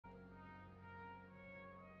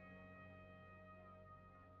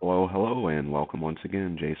Hello, hello, and welcome once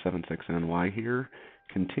again. J76NY here,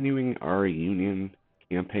 continuing our Union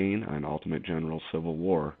campaign on Ultimate General Civil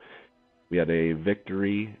War. We had a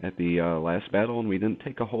victory at the last battle, and we didn't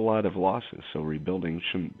take a whole lot of losses, so rebuilding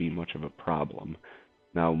shouldn't be much of a problem.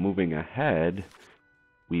 Now, moving ahead,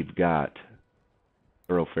 we've got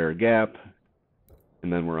Thoroughfare Gap,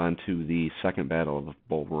 and then we're on to the second battle of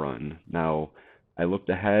Bull Run. Now, I looked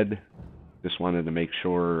ahead, just wanted to make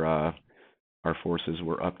sure our forces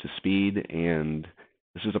were up to speed, and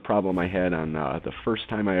this is a problem I had on the first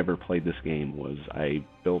time I ever played this game. Was I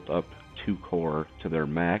built up 2 corps to their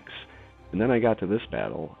max, and then I got to this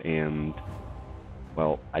battle, and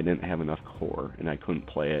well, I didn't have enough corps, and I couldn't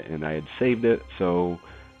play it, and I had saved it, so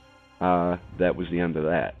that was the end of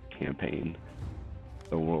that campaign.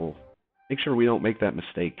 So we'll make sure we don't make that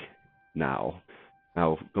mistake now.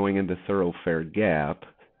 Now, going into Thoroughfare Gap,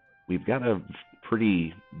 we've got a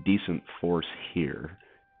pretty decent force here,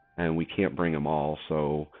 and we can't bring them all,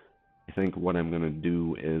 so I think what I'm going to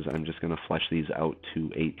do is I'm just going to flesh these out to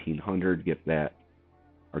 1800, get that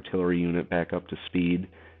artillery unit back up to speed,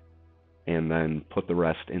 and then put the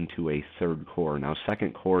rest into a 3rd Corps. Now,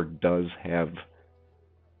 2nd Corps does have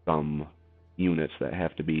some units that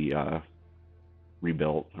have to be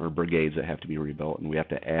rebuilt, or brigades that have to be rebuilt, and we have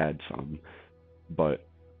to add some, but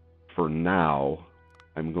for now,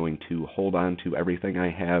 I'm going to hold on to everything I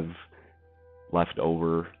have left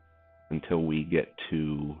over until we get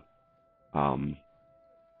to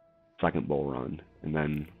second Bull Run, and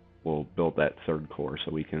then we'll build that 3rd Corps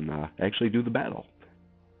so we can actually do the battle.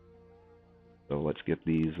 So let's get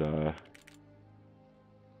these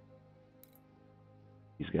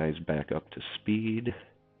guys back up to speed.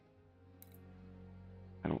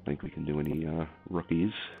 I don't think we can do any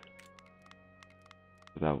rookies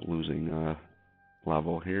without losing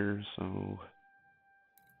level here, so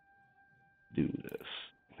do this.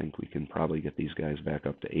 I think we can probably get these guys back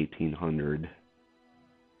up to 1800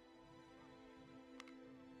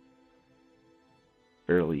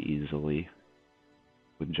 fairly easily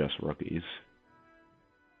with just rookies.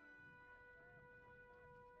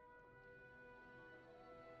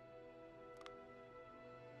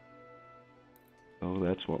 So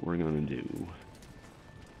that's what we're going to do.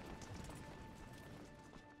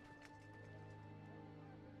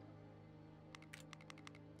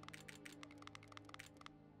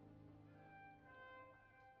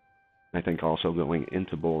 I think also going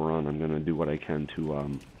into Bull Run, I'm going to do what I can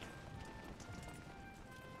to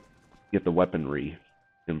get the weaponry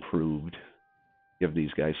improved, give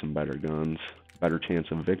these guys some better guns, better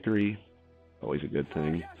chance of victory, always a good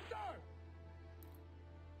thing.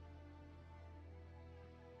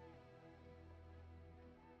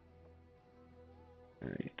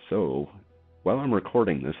 Alright, so while I'm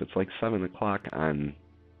recording this, it's like 7 o'clock on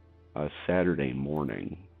a Saturday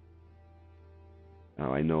morning.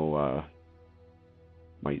 Now, I know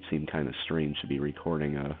might seem kind of strange to be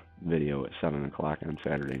recording a video at 7 o'clock on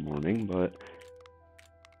Saturday morning, but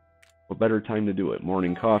what better time to do it?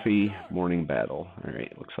 Morning coffee, morning battle.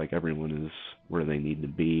 Alright, looks like everyone is where they need to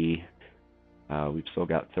be. We've still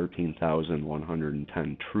got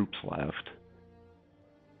 13,110 troops left.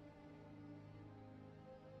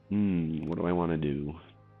 What do I want to do?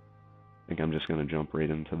 I think I'm just going to jump right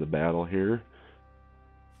into the battle here.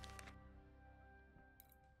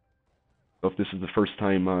 So if this is the first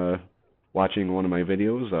time watching one of my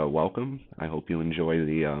videos, welcome. I hope you enjoy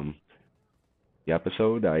the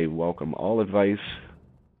episode. I welcome all advice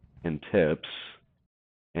and tips,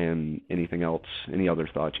 and anything else, any other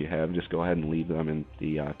thoughts you have, just go ahead and leave them in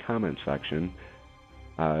the comment section.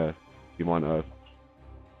 If you want to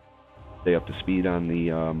stay up to speed on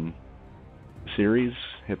the series,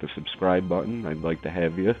 hit the subscribe button. I'd like to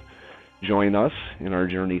have you join us in our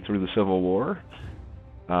journey through the Civil War.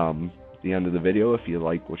 At the end of the video, if you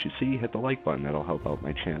like what you see, hit the like button. That'll help out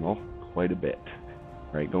my channel quite a bit.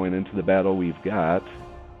 Alright, going into the battle, we've got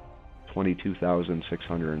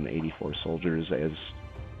 22,684 soldiers as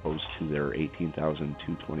opposed to their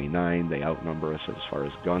 18,229. They outnumber us as far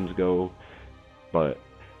as guns go, but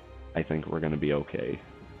I think we're going to be okay.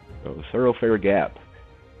 So, Thoroughfare Gap,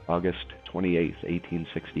 August 28th,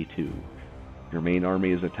 1862. Your main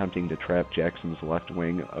army is attempting to trap Jackson's left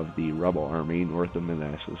wing of the rebel army north of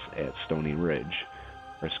Manassas at Stony Ridge.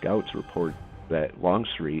 Our scouts report that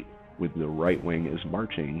Longstreet, with the right wing, is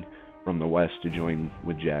marching from the west to join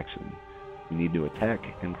with Jackson. We need to attack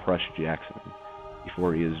and crush Jackson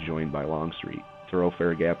before he is joined by Longstreet.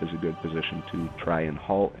 Thoroughfare Gap is a good position to try and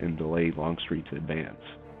halt and delay Longstreet's advance.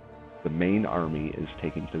 The main army is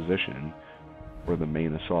taking position for the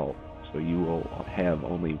main assault, so you will have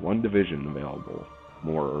only one division available,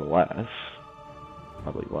 more or less.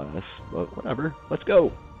 Probably less, but whatever. Let's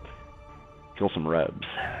go! Kill some Rebs.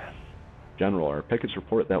 General, our pickets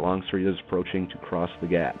report that Longstreet is approaching to cross the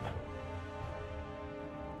gap.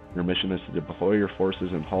 Your mission is to deploy your forces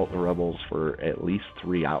and halt the rebels for at least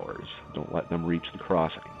 3 hours. Don't let them reach the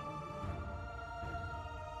crossing.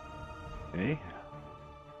 Okay.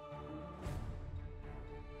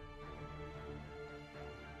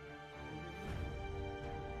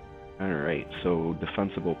 Alright, so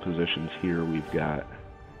defensible positions here. We've got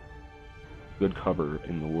good cover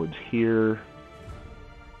in the woods here.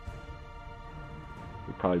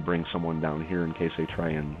 We'll probably bring someone down here in case they try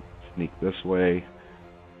and sneak this way.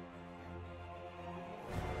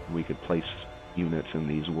 We could place units in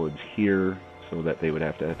these woods here so that they would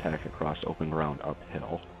have to attack across open ground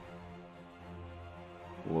uphill.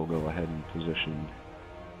 We'll go ahead and position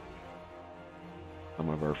some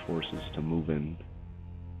of our forces to move in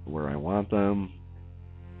where I want them.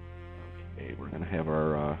 Okay, we're going to have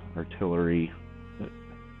our artillery.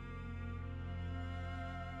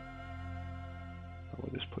 I'll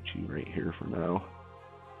just put you right here for now.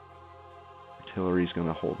 Artillery's going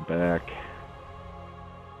to hold back.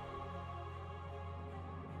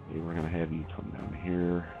 Okay, we're going to have you come down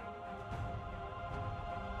here.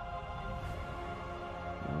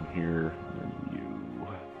 Down here, and then you.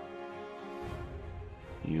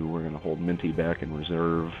 We're going to hold Minty back in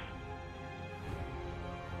reserve.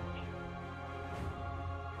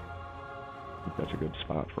 I think that's a good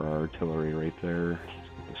spot for our artillery right there. Let's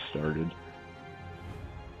get this started.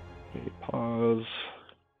 Okay, pause.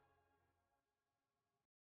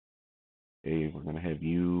 Okay, we're going to have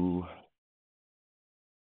you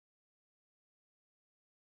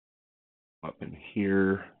up in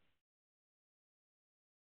here.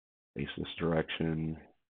 Face this direction.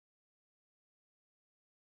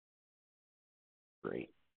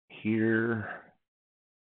 Right here.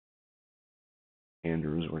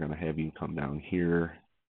 Andrews, we're going to have you come down here.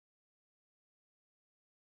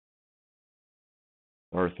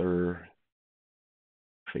 Arthur,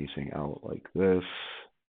 facing out like this.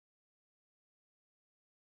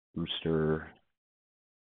 Brewster,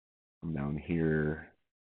 come down here.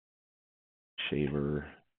 Shaver.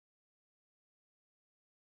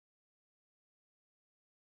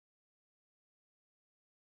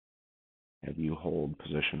 Have you hold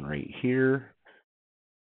position right here.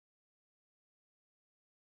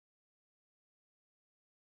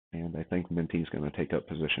 And I think Minty's going to take up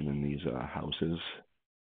position in these houses.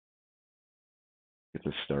 Get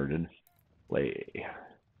this started. Play.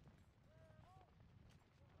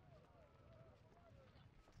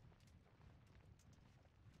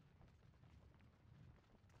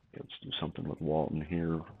 Let's do something with Walton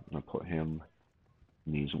here. I'm going to put him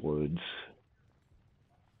in these woods.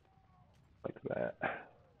 Like that.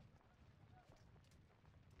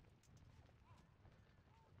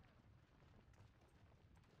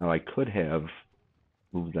 Now I could have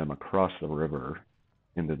moved them across the river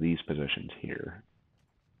into these positions here.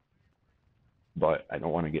 But I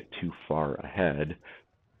don't want to get too far ahead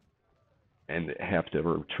and have to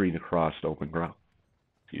retreat across open ground.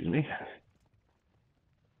 Excuse me.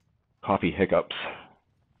 Coffee hiccups.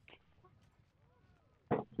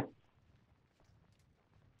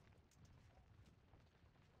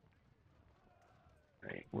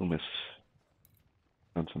 Right, Loomis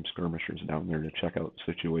sent some skirmishers down there to check out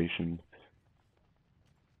the situation.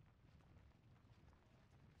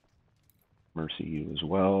 Mercy, you as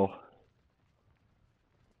well.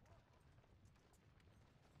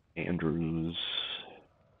 Andrews,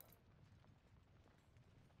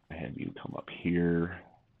 I have you come up here.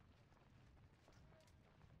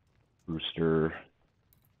 Brewster,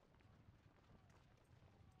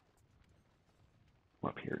 come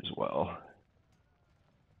up here as well.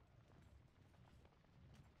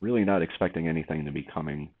 Really not expecting anything to be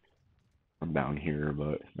coming from down here,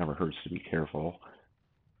 but it never hurts to be careful.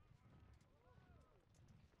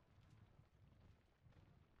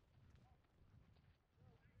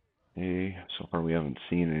 Okay, so far we haven't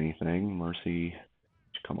seen anything. Mercy,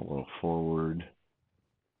 come a little forward.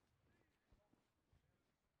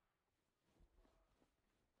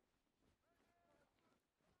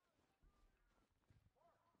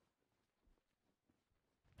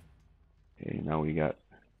 Okay, now we got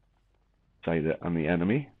sight on the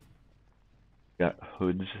enemy. Got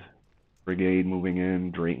Hood's brigade moving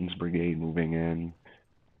in, Drayton's brigade moving in.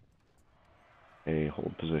 Okay,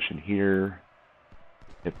 hold position here.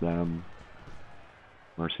 Hit them.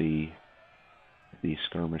 Mercy, hit these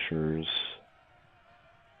skirmishers.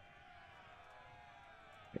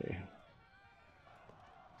 Okay.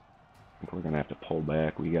 I think we're going to have to pull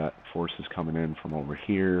back. We got forces coming in from over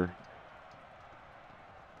here.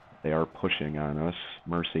 They are pushing on us.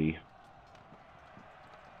 Mercy.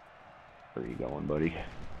 Where are you going, buddy?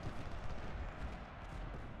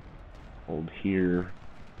 Hold here.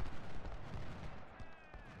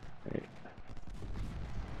 Right.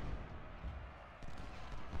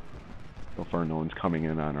 So far no one's coming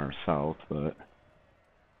in on our south, but...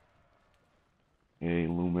 Hey,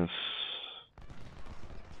 Loomis.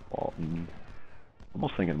 Walton.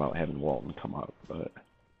 Almost thinking about having Walton come up, but...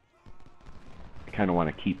 I kind of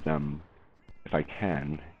want to keep them, if I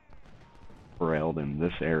can, corralled in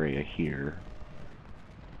this area here.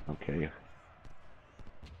 Okay.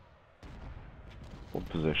 Hold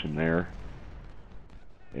position there.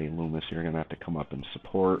 Hey, Loomis, you're going to have to come up and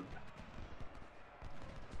support.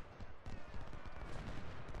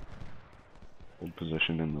 Hold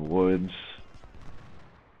position in the woods.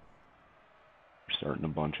 We're starting to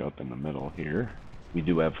bunch up in the middle here. We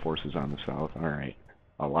do have forces on the south. Alright.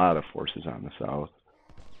 A lot of forces on the south.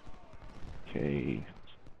 Okay.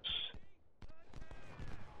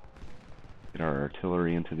 Get our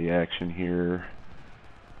artillery into the action here.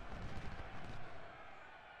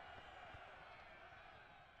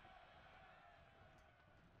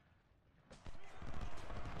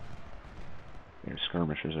 Their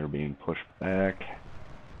skirmishers are being pushed back.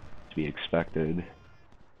 To be expected.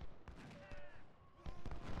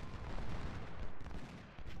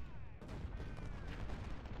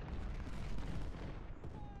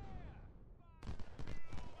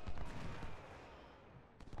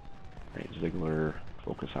 Ziegler,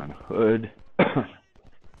 focus on Hood. So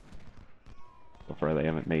far they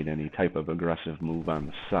haven't made any type of aggressive move on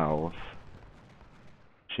the south.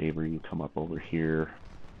 Shaver, you come up over here.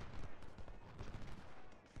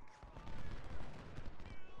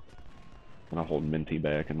 Gonna hold Minty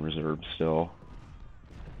back in reserve still.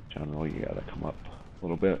 General, you gotta come up a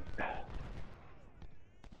little bit.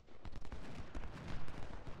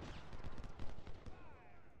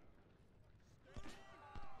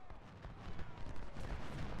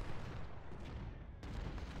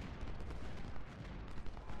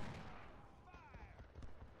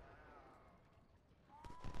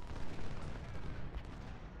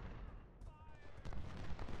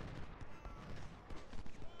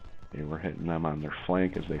 Okay, we're hitting them on their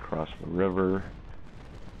flank as they cross the river.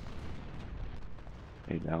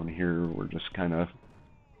 Okay, down here we're just kind of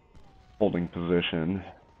holding position.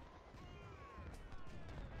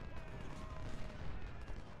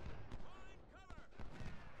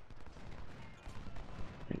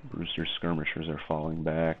 Okay, Brewster's skirmishers are falling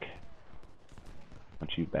back.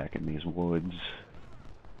 Want you back in these woods.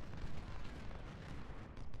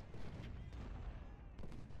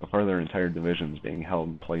 So far their entire division's being held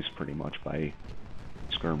in place pretty much by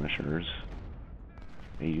skirmishers.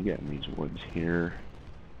 Hey, you get in these woods here.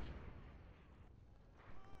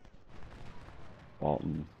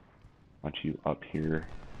 Walton, want you up here.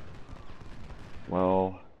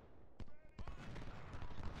 Well,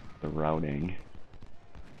 the routing,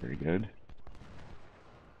 very good.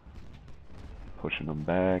 Pushing them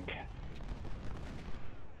back.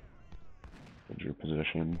 Hold your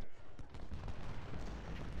position.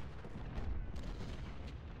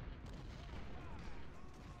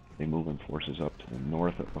 They moving forces up to the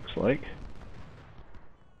north, it looks like.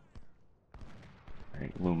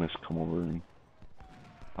 Alright, Loomis, come over and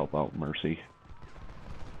help out Mercy.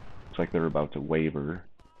 Looks like they're about to waver.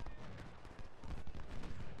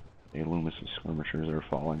 Hey, Loomis' skirmishers are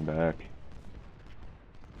falling back.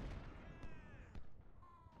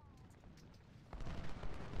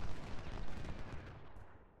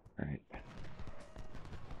 Alright.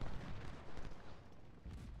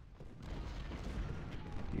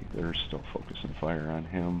 They're still focusing fire on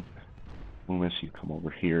him. Loomis, you come over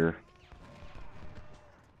here.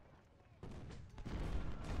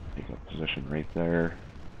 Take up position right there.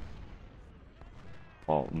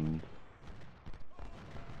 Walton,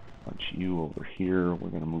 punch you over here. We're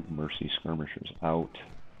going to move Mercy skirmishers out.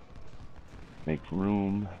 Make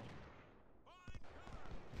room.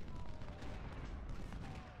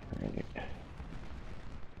 Alright.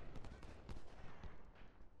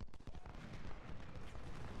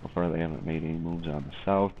 So far they haven't made any moves on the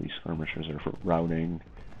south. These skirmishers are for routing.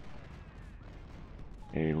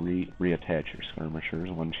 Okay, reattach your skirmishers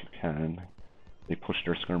once you can. They pushed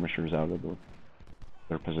their skirmishers out of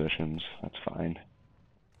their positions. That's fine.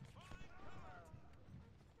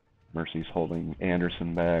 Mercy's holding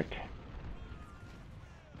Anderson back.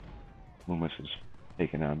 Loomis is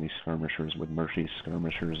taking on these skirmishers with Mercy's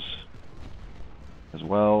skirmishers as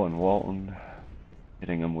well, and Walton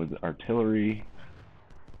hitting them with artillery.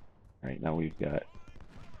 Right now we've got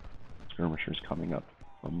skirmishers coming up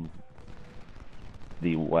from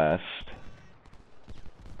the west.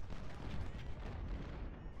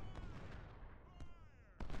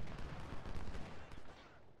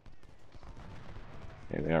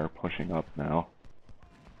 They are pushing up now.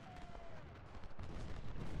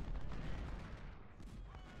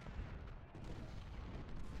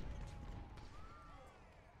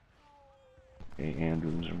 Okay,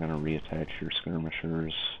 Andrews, we're going to reattach your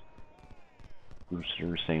skirmishers.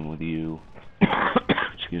 Brewster, same with you.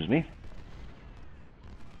 Excuse me.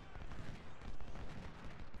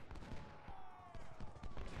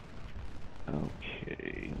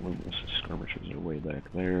 Okay, Loomis' skirmishers are way back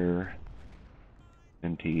there.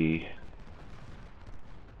 NT.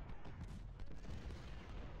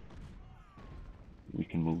 We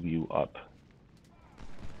can move you up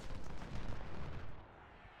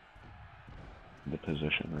the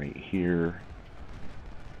position right here.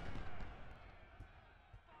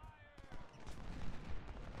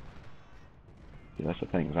 See, that's the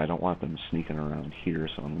thing, is I don't want them sneaking around here,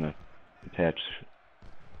 so I'm going to attach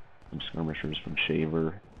some skirmishers from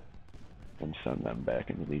Shaver and send them back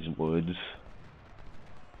into these woods.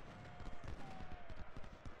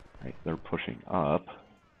 Right, they're pushing up.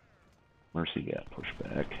 Mercy Gap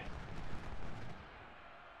pushback.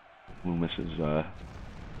 Loomis is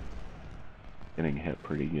getting hit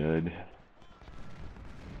pretty good.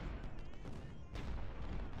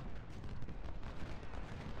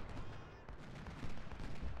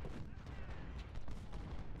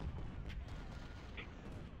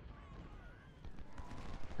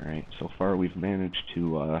 Alright, so far we've managed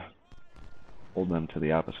to hold them to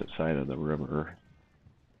the opposite side of the river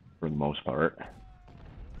for the most part.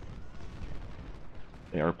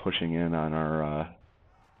 They are pushing in on our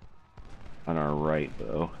right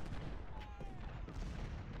though.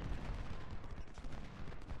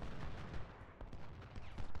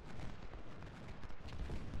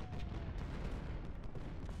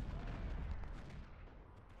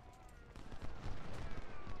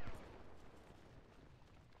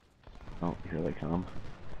 Oh, here they come.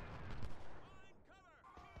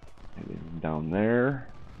 Maybe down there.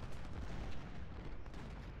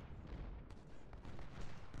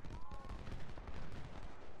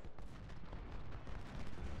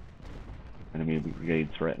 Enemy brigade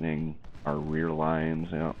threatening our rear lines.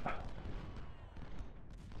 Yep.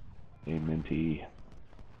 Okay, Minty.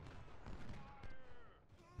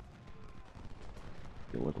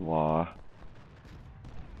 Deal with Law.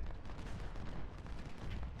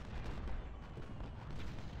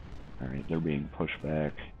 Alright, they're being pushed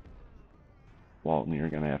back. Walton, you're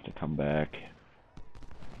gonna have to come back.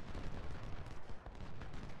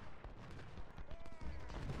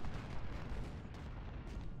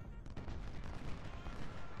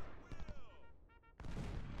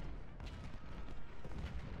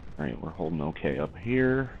 Alright, we're holding okay up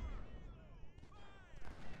here.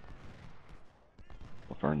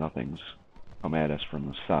 So far nothing's come at us from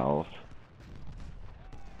the south.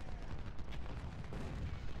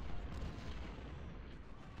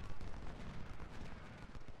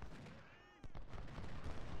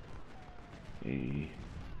 Okay.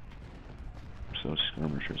 So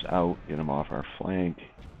skirmishers out, get them off our flank.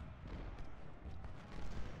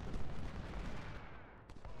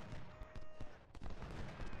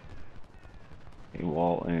 Okay,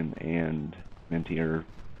 Walton and Minty are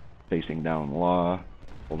facing down Law,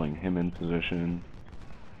 holding him in position.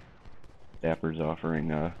 Dapper's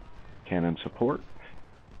offering cannon support.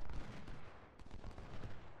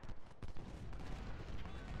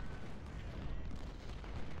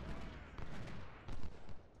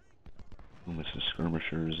 Loomis'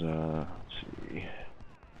 skirmishers, let's see.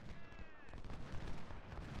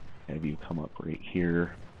 Have you come up right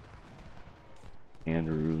here.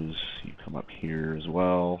 Andrews, you come up here as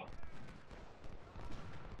well.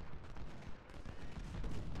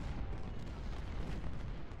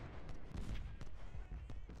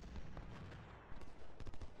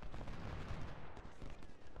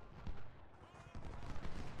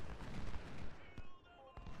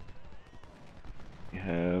 You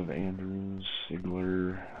have Andrews,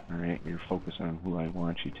 Sigler. Alright, you're focused on who I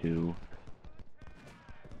want you to.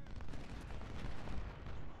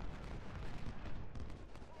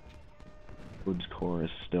 Woods Corps is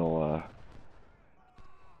still a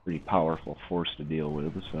pretty powerful force to deal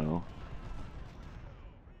with, so.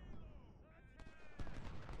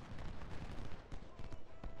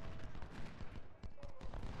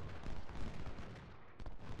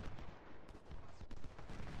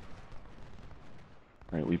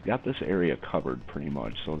 Alright, we've got this area covered pretty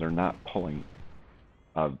much, so they're not pulling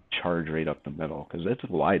a charge right up the middle, because it's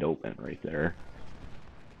wide open right there.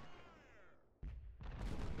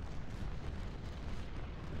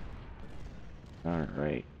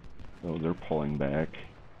 Alright, so they're pulling back.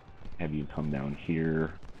 Have you come down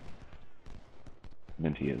here.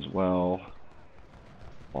 Minty as well.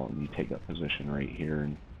 Walton, you take up position right here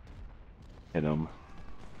and hit them.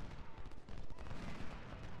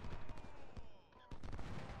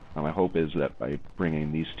 Now my hope is that by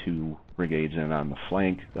bringing these two brigades in on the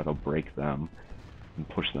flank, that'll break them and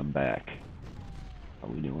push them back. How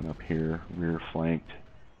are we doing up here? Rear flanked.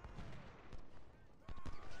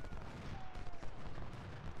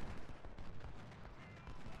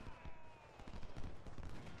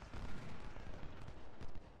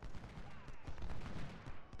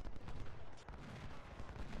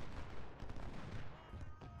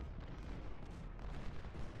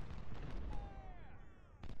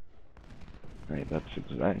 Alright, that's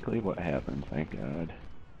exactly what happened, thank God.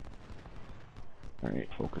 Alright,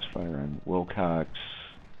 focus fire on Wilcox.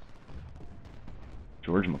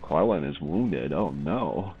 George McClellan is wounded, oh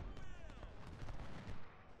no.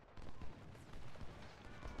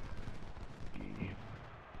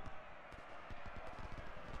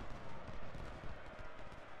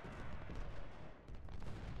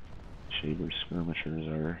 Shaver's skirmishers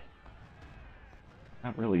are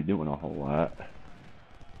not really doing a whole lot.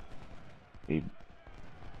 I'm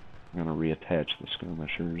going to reattach the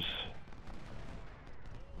skirmishers.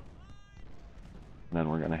 And then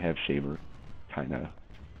we're going to have Shaver kind of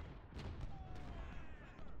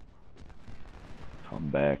come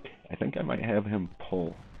back. I think I might have him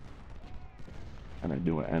pull. Kind of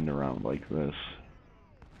do an end around like this.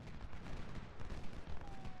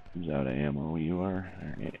 Who's out of ammo? You are?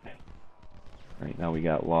 Alright. Alright, now we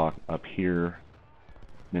got Locke up here.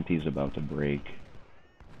 Minty's about to break.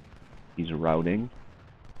 He's routing.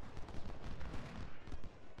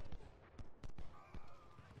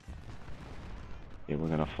 Okay, we're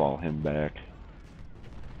gonna fall him back.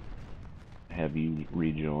 Have you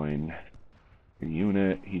rejoin your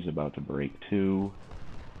unit. He's about to break too.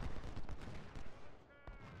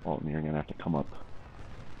 Walton, you're gonna have to come up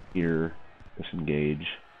here, disengage.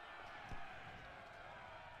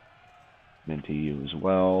 Minty, you as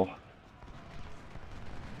well.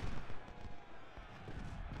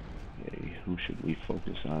 Okay, who should we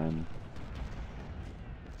focus on?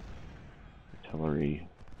 Artillery.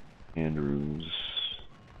 Andrews.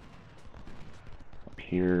 Up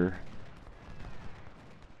here.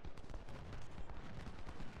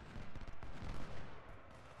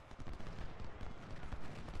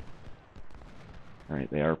 Alright,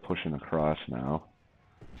 they are pushing across now.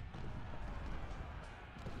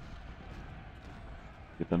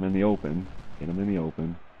 Get them in the open. Get them in the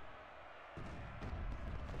open.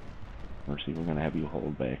 Mercy, we're going to have you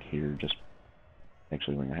hold back here.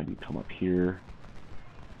 Actually, we're going to have you come up here.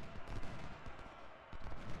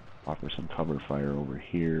 Offer some cover fire over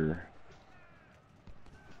here.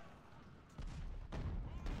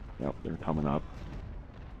 Yep, they're coming up.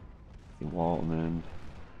 Walton in.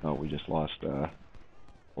 Oh, we just lost a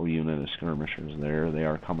whole unit of skirmishers there. They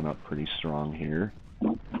are coming up pretty strong here.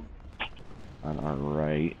 On our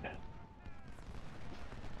right.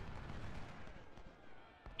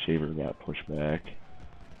 Shaver got pushed back.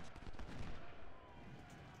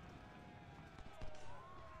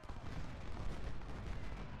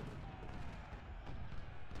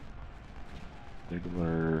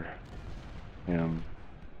 Ziegler, him.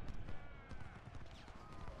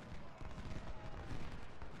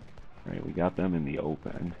 Right, we got them in the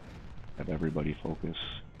open. Have everybody focus.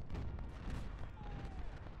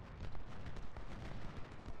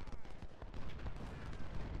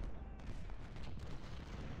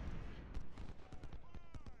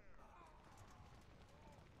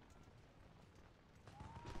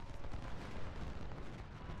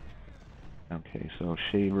 Okay, so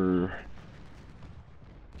Shaver,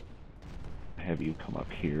 have you come up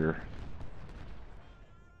here.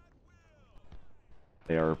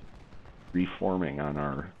 They are reforming on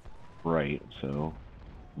our right, so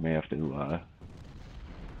we may have to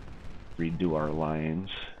redo our lines.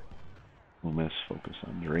 Loomis, focus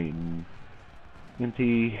on Drayton.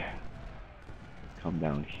 Minty, come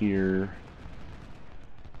down here.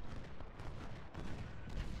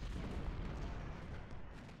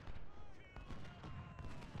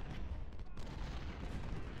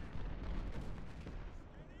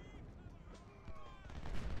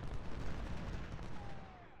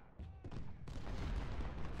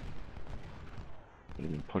 They've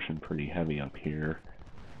been pushing pretty heavy up here.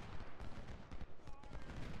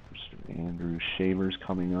 Mr. Andrew Shaver's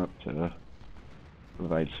coming up to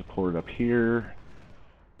provide support up here.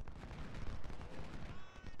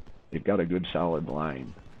 They've got a good solid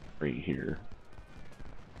line right here.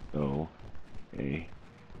 So, okay.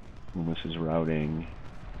 Loomis is routing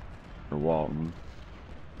for Walton.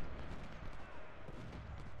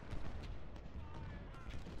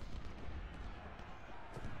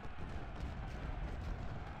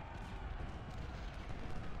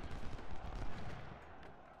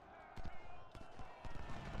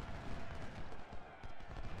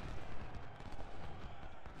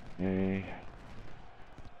 Okay.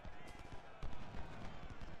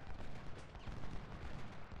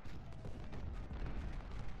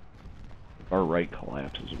 If our right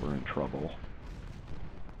collapses, we're in trouble.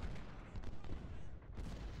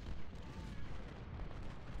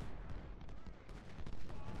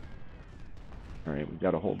 Alright, we've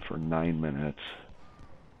got to hold for 9 minutes.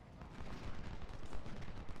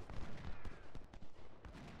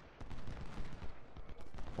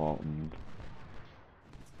 Walton.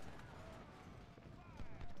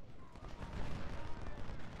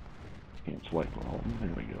 Can't select Walton.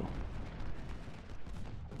 There we go.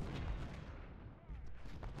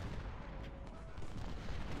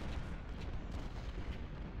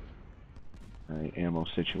 Alright, ammo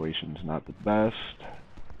situation's not the best.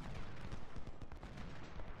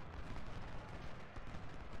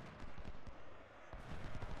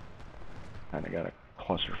 Kinda got a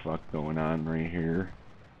clusterfuck going on right here.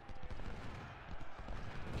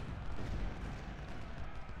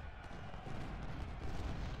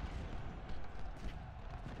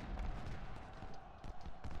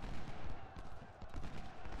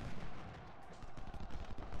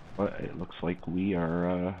 But it looks like we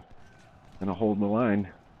are gonna hold the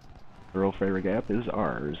line. Thoroughfare Gap is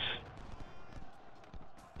ours.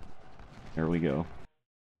 There we go.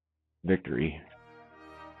 Victory.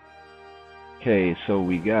 Okay, so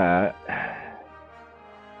we got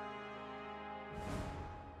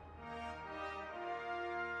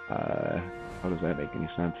how does that make any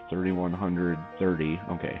sense? 3,130.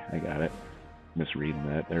 Okay, I got it. Misreading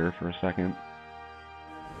that there for a second.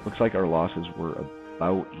 Looks like our losses were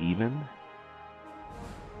about even.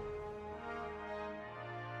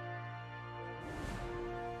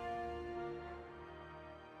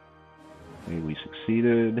 Okay, we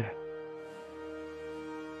succeeded.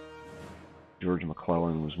 George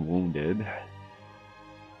McClellan was wounded.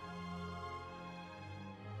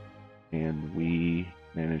 And we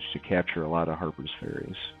managed to capture a lot of Harper's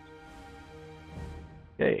Ferries.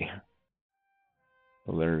 Okay.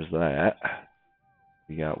 So there's that.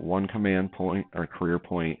 We got 1 command point, or career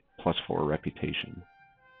point, plus 4 reputation.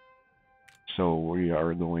 So we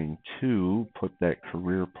are going to put that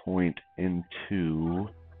career point into...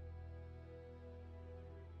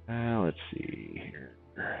 let's see here.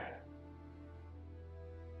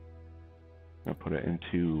 I'm going to put it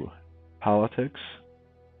into politics.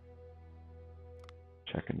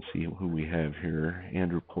 Check and see who we have here.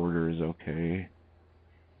 Andrew Porter is okay.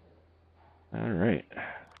 Alright.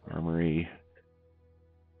 Armory.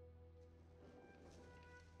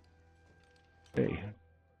 Okay.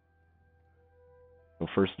 So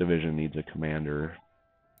 1st Division needs a commander.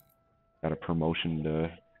 Got a promotion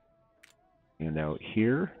to hand out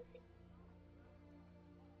here.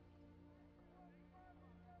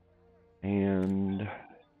 And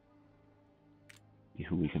see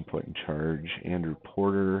who we can put in charge. Andrew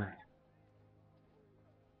Porter.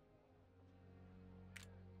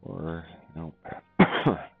 Or, no.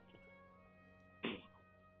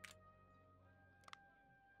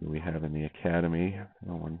 Who do we have in the academy?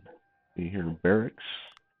 No one. See here, barracks.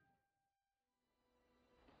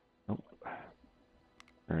 Nope.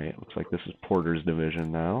 Alright, looks like this is Porter's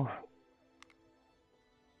division now.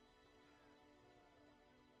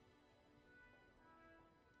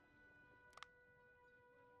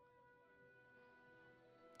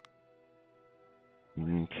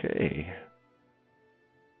 Okay.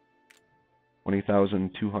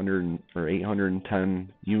 20,200 or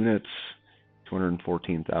 810 units,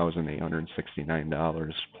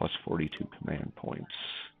 $214,869 plus 42 command points.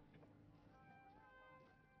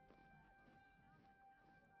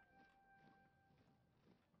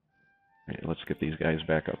 All right, let's get these guys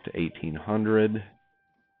back up to 1,800.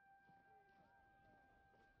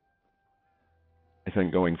 I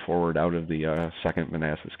think going forward out of the second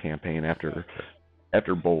Manassas campaign after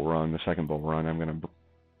Bull Run, the second Bull Run, I'm going to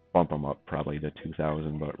bump them up probably to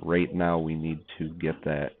 2,000. But right now we need to get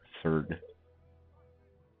that 3rd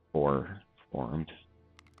corps formed.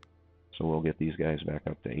 So we'll get these guys back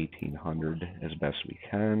up to 1,800 as best we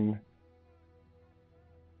can.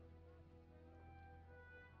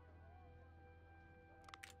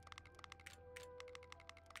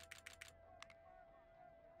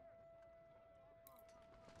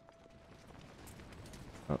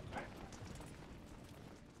 Up.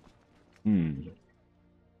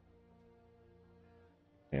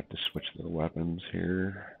 I have to switch the weapons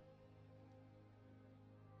here.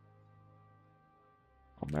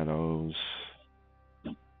 Palmettos.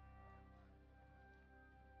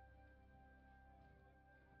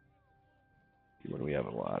 What do we have? A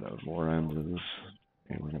lot of Lorenzas.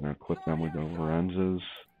 Okay, we're going to equip them with the Lorenzas.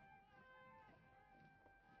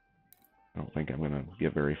 I don't think I'm going to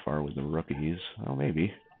get very far with the rookies. Oh,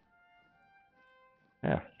 maybe.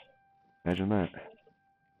 Yeah, imagine that.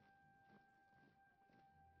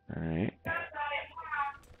 All right.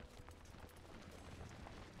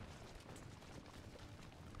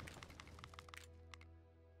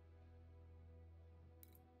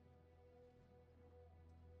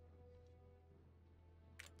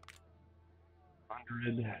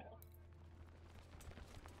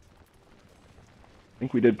 I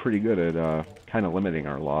think we did pretty good at kind of limiting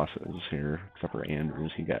our losses here, except for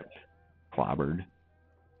Andrews. He got clobbered.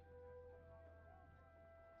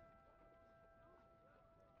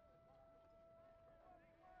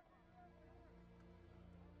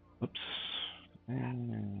 Oops.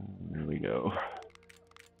 And there we go.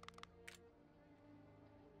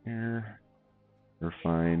 Here. We're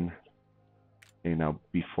fine. Okay, now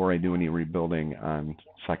before I do any rebuilding on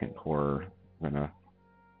second core, I'm going to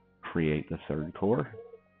create the third core.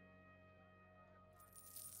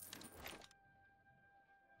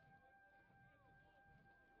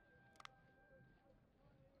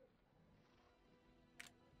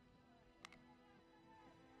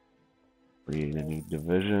 Create a new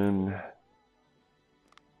division.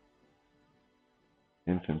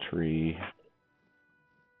 Infantry.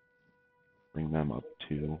 Bring them up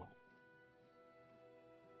to...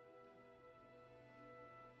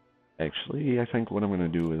 Actually, I think what I'm going to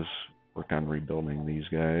do is work on rebuilding these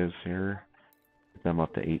guys here. Get them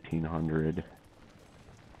up to 1800.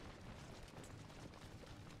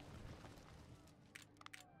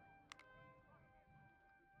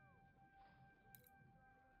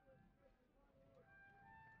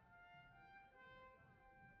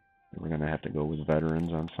 We're going to have to go with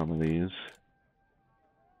veterans on some of these.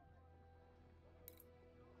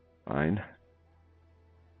 Fine.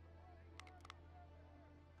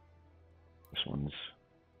 This one's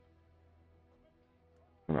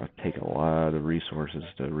going to take a lot of resources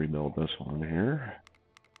to rebuild this one here.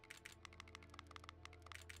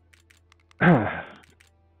 Sir,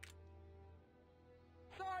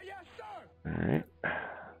 yes, sir. All right.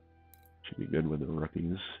 Should be good with the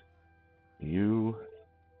rookies. You.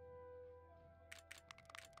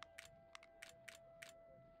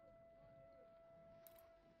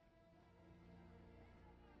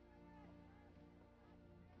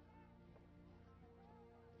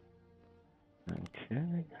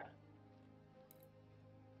 Okay.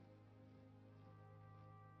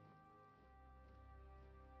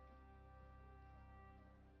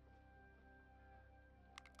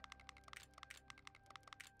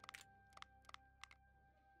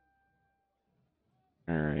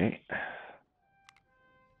 All right.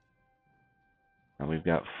 Now we've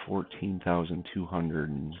got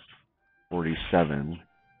 14,247.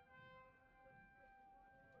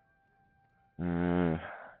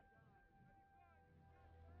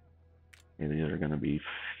 Okay, these are going to be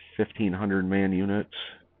 1,500 man units.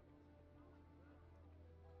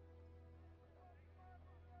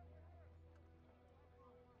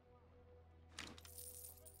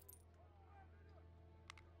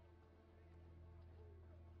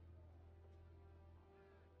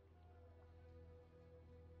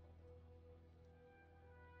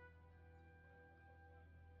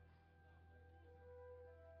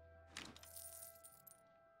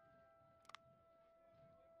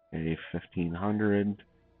 Okay, 1,500.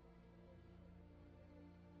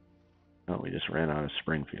 Oh, we just ran out of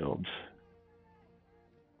Springfields.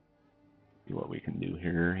 See what we can do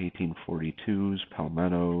here. 1842s,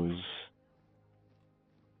 Palmettos.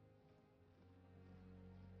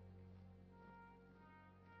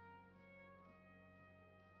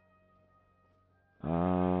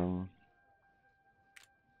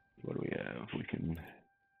 What do we have? We can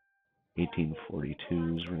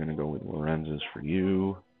 1842s. We're gonna go with Lorenz's for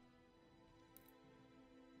you.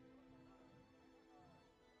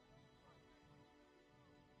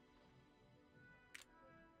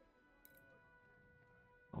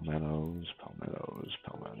 Palmettos, Palmettos,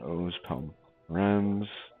 Palmettos, Lorenz.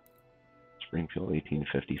 Springfield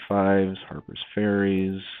 1855s, Harper's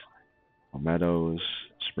Ferries, Palmettos,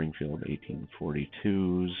 Springfield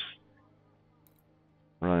 1842s,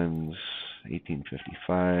 runs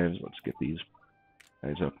 1855s. Let's get these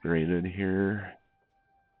guys upgraded here.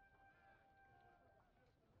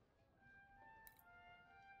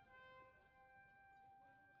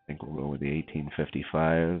 I think we'll go with the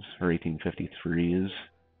 1855s or 1853s.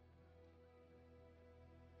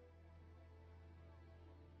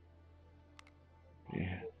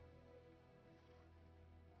 Yeah.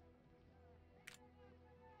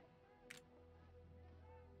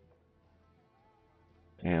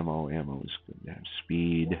 Ammo is good to have.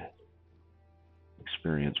 Speed,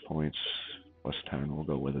 experience points, +10, we'll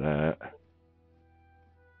go with that.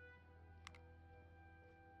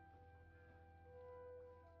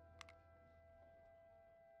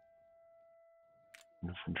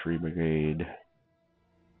 infantry brigade,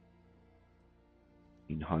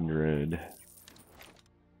 100.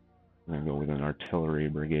 I'm going to go with an artillery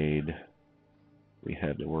brigade we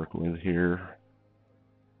had to work with here.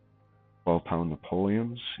 12-pound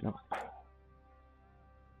Napoleons. Yep.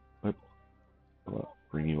 I'll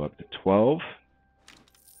bring you up to 12.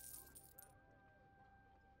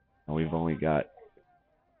 Now we've only got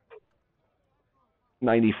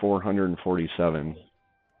 9,447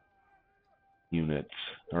 units,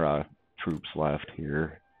 or troops left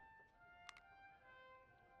here.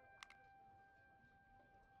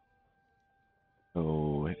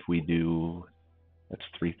 So if we do, that's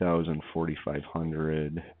 3,000,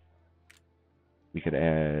 4,500. We could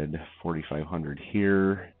add 4,500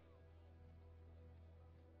 here.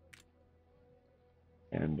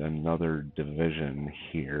 And another division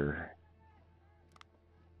here.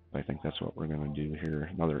 I think that's what we're going to do here.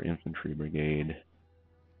 Another infantry brigade.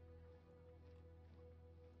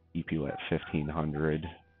 Keep you at 1,500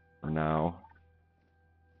 for now.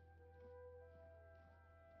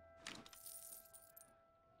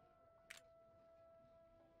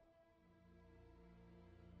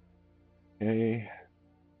 Okay.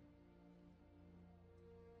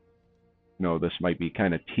 No, this might be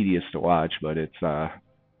kind of tedious to watch, but it's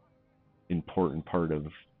important part of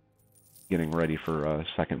getting ready for a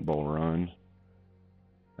second bull run.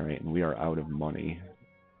 All right, and we are out of money.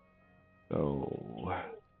 So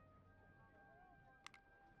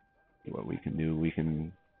what we can do, we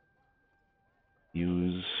can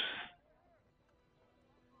use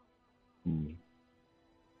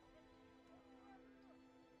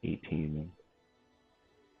 18.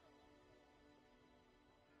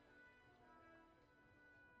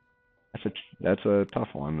 That's a tough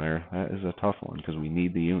one there. That is a tough one because we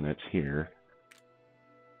need the units here.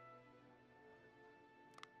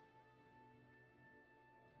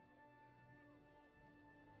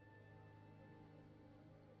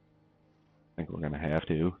 I think we're going to have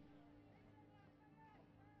to.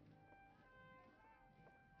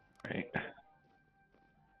 Right.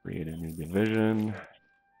 Create a new division.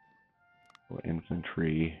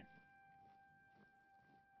 Infantry.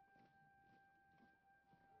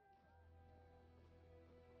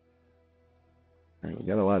 All right, we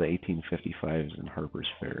got a lot of 1855s and Harper's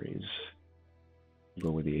Ferries.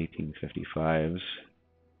 We'll go with the 1855s.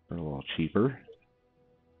 They're a little cheaper.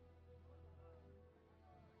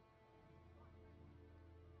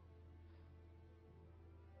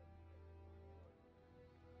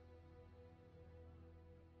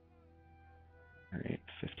 All right,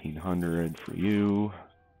 1,500 for you.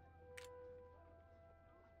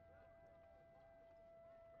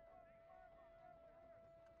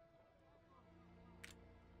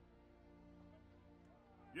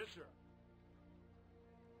 Yes, sir.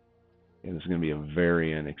 Yeah, this is going to be a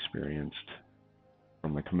very inexperienced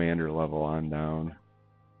from the commander level on down.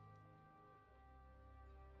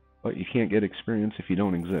 But you can't get experience if you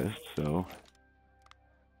don't exist, so.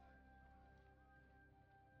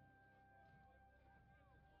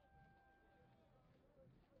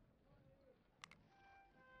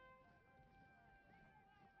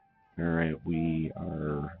 All right, we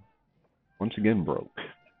are once again broke.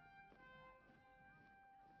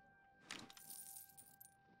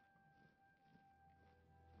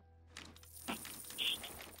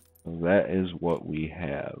 So that is what we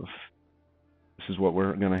have. This is what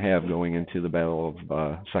we're going to have going into the Battle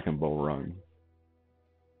of Second Bull Run.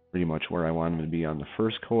 Pretty much where I want them to be on the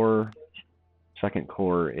first corps. Second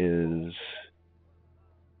corps is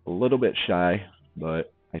a little bit shy,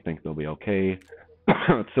 but I think they'll be okay.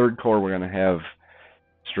 Third corps we're going to have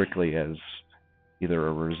strictly as either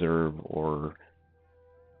a reserve or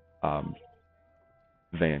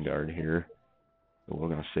vanguard here. So we're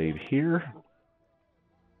going to save here.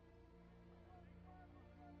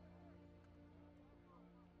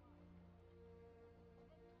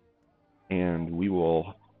 And we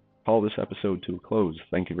will call this episode to a close.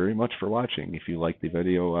 Thank you very much for watching. If you liked the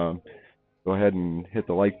video, go ahead and hit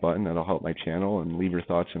the like button. That'll help my channel, and leave your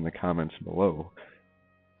thoughts in the comments below.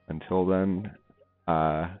 Until then,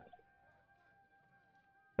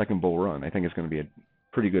 Second Bull Run. I think it's going to be a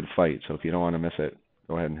pretty good fight, so if you don't want to miss it,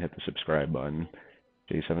 go ahead and hit the subscribe button.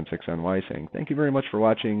 J76NY saying thank you very much for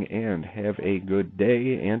watching, and have a good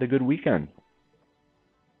day and a good weekend.